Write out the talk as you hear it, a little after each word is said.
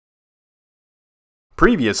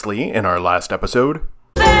Previously in our last episode.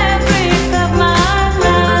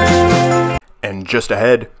 And just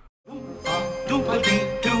ahead.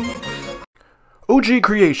 OG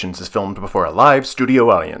Creations is filmed before a live studio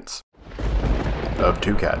audience of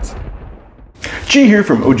 2 cats. G here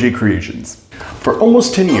from OG Creations. For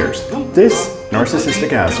almost 10 years, this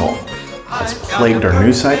narcissistic asshole has plagued our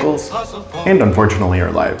news cycles and unfortunately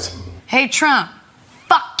our lives. Hey Trump,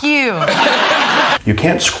 fuck you! You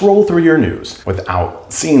can't scroll through your news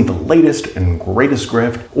without seeing the latest and greatest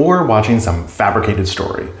grift or watching some fabricated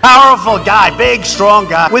story. Powerful guy, big, strong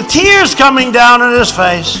guy, with tears coming down on his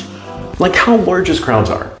face. Like how large his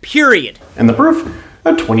crowds are. Period. And the proof?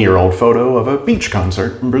 A 20-year-old photo of a beach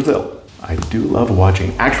concert in Brazil. I do love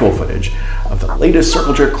watching actual footage of the latest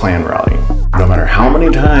Circle Jerk clan rally. No matter how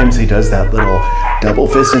many times he does that little double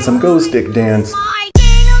fist and some ghost stick dance.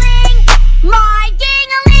 My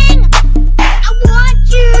ding-a-ling, I want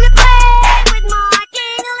you to play with my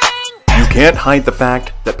ding-a-ling. You can't hide the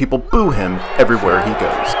fact that people boo him everywhere he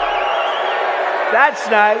goes. That's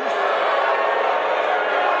nice.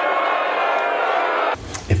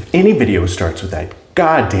 If any video starts with that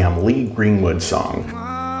goddamn Lee Greenwood song,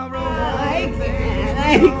 I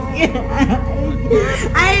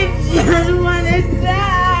just want to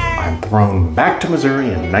die. I'm thrown back to Missouri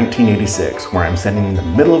in 1986, where I'm sitting in the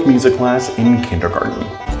middle of music class in kindergarten.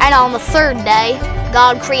 And on the 3rd day,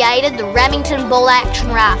 God created the Remington bolt action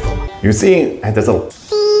rifle. You see, I had this little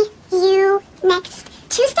See you next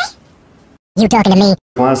Tuesday? You talking to me?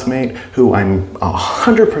 classmate who I'm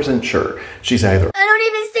 100% sure she's either I don't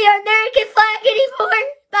even see our American flag anymore.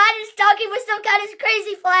 Biden's talking with some kind of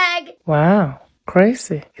crazy flag. Wow,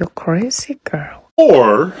 crazy. You're crazy, girl.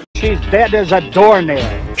 or She's dead as a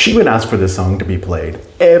doornail. she would ask for this song to be played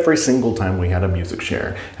every single time we had a music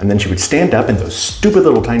share, and then she would stand up in those stupid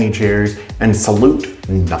little tiny chairs and salute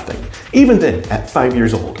nothing. Even then, at 5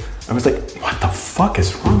 years old, I was like, what the fuck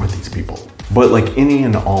is wrong with these people? But like any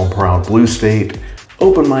and all proud blue state,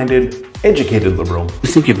 open-minded, educated liberal, You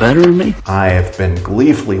think you're better than me? I have been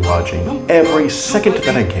gleefully watching every second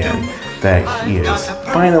that I can that he is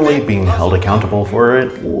finally being held accountable for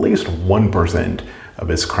at least 1% of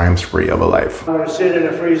his crime spree of a life. I'm gonna sit in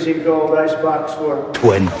a freezing cold icebox for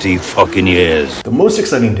 20 fucking years. The most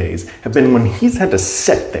exciting days have been when he's had to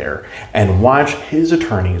sit there and watch his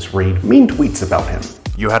attorneys read mean tweets about him.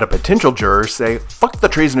 You had a potential juror say, fuck the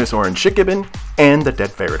treasonous orange shit gibbon, and the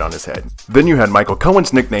dead ferret on his head. Then you had Michael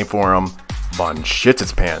Cohen's nickname for him, Von Shits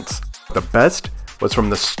Its Pants. The best was from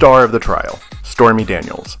the star of the trial, Stormy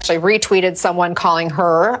Daniels. I retweeted someone calling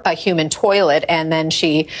her a human toilet, and then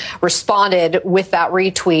she responded with that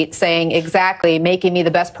retweet saying exactly, making me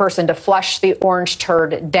the best person to flush the orange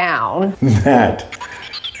turd down.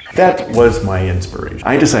 That was my inspiration.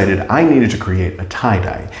 I decided I needed to create a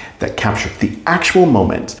tie-dye that captured the actual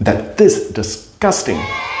moment that this disgusting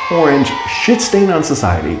orange shit stain on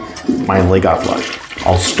society finally got flushed.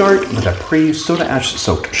 I'll start with a pre-soda ash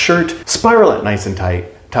soaked shirt, spiral it nice and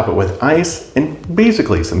tight, top it with ice, and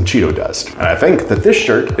basically some Cheeto dust. And I think that this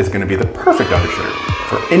shirt is going to be the perfect undershirt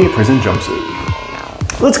for any prison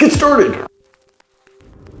jumpsuit. Let's get started!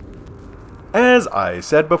 As I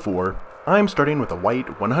said before, I'm starting with a white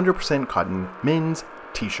 100% cotton men's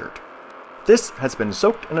t-shirt. This has been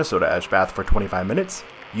soaked in a soda ash bath for 25 minutes.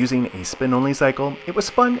 Using a spin-only cycle, it was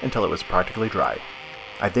spun until it was practically dry.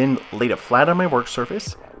 I then laid it flat on my work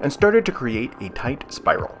surface and started to create a tight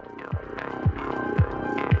spiral.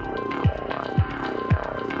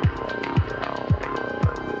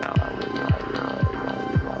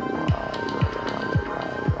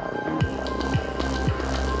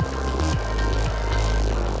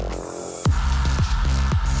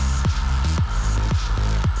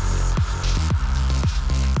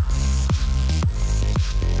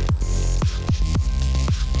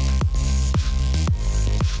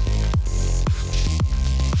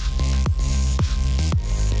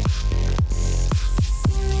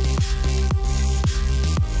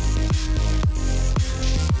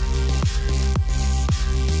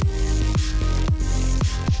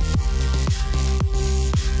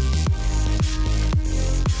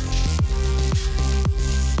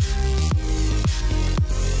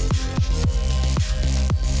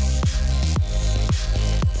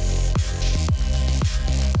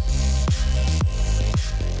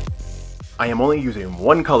 I am only using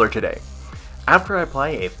one color today. After I apply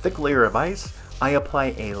a thick layer of ice, I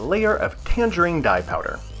apply a layer of Tangerine dye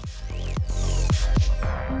powder.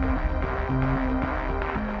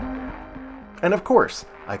 And of course,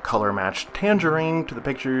 I color matched Tangerine to the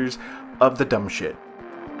pictures of the dumb shit.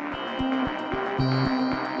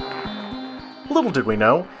 Little did we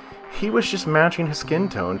know, he was just matching his skin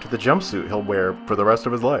tone to the jumpsuit he'll wear for the rest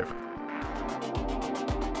of his life.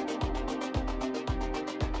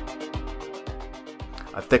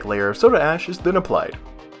 A thick layer of soda ash is then applied.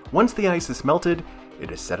 Once the ice is melted,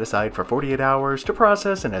 it is set aside for 48 hours to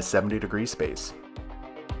process in a 70-degree space.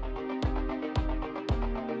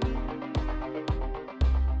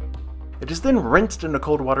 It is then rinsed in a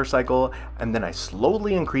cold water cycle, and then I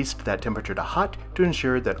slowly increased that temperature to hot to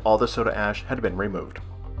ensure that all the soda ash had been removed.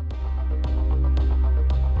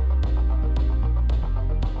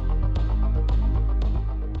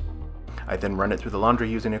 I then run it through the laundry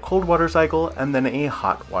using a cold water cycle and then a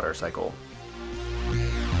hot water cycle.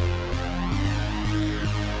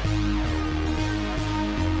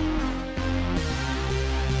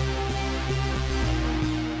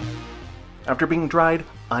 After being dried,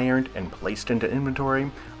 ironed, and placed into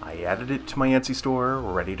inventory, I added it to my Etsy store,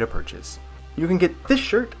 ready to purchase. You can get this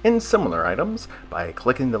shirt and similar items by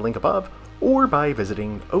clicking the link above or by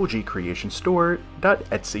visiting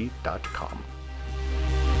ogcreationstore.etsy.com.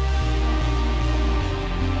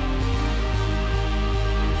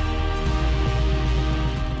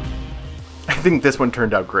 I think this one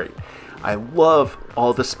turned out great. I love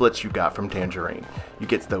all the splits you got from Tangerine. You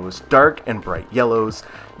get those dark and bright yellows,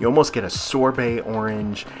 you almost get a sorbet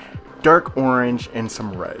orange, dark orange, and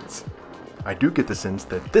some reds. I do get the sense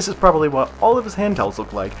that this is probably what all of his handhelds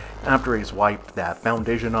look like after he's wiped that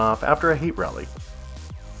foundation off after a heat rally.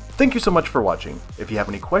 Thank you so much for watching. If you have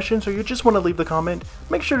any questions or you just want to leave the comment,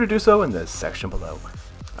 make sure to do so in the section below.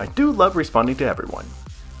 I do love responding to everyone.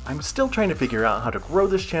 I'm still trying to figure out how to grow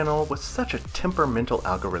this channel with such a temperamental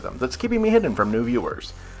algorithm that's keeping me hidden from new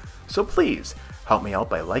viewers. So please, help me out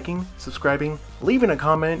by liking, subscribing, leaving a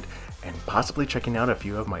comment, and possibly checking out a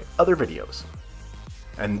few of my other videos.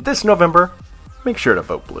 And this November, make sure to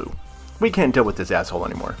vote blue. We can't deal with this asshole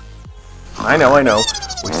anymore. I know,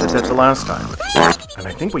 we said that the last time. And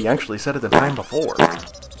I think we actually said it the time before.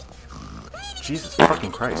 Jesus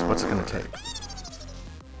fucking Christ, what's it gonna take?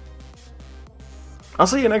 I'll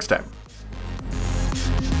see you next time.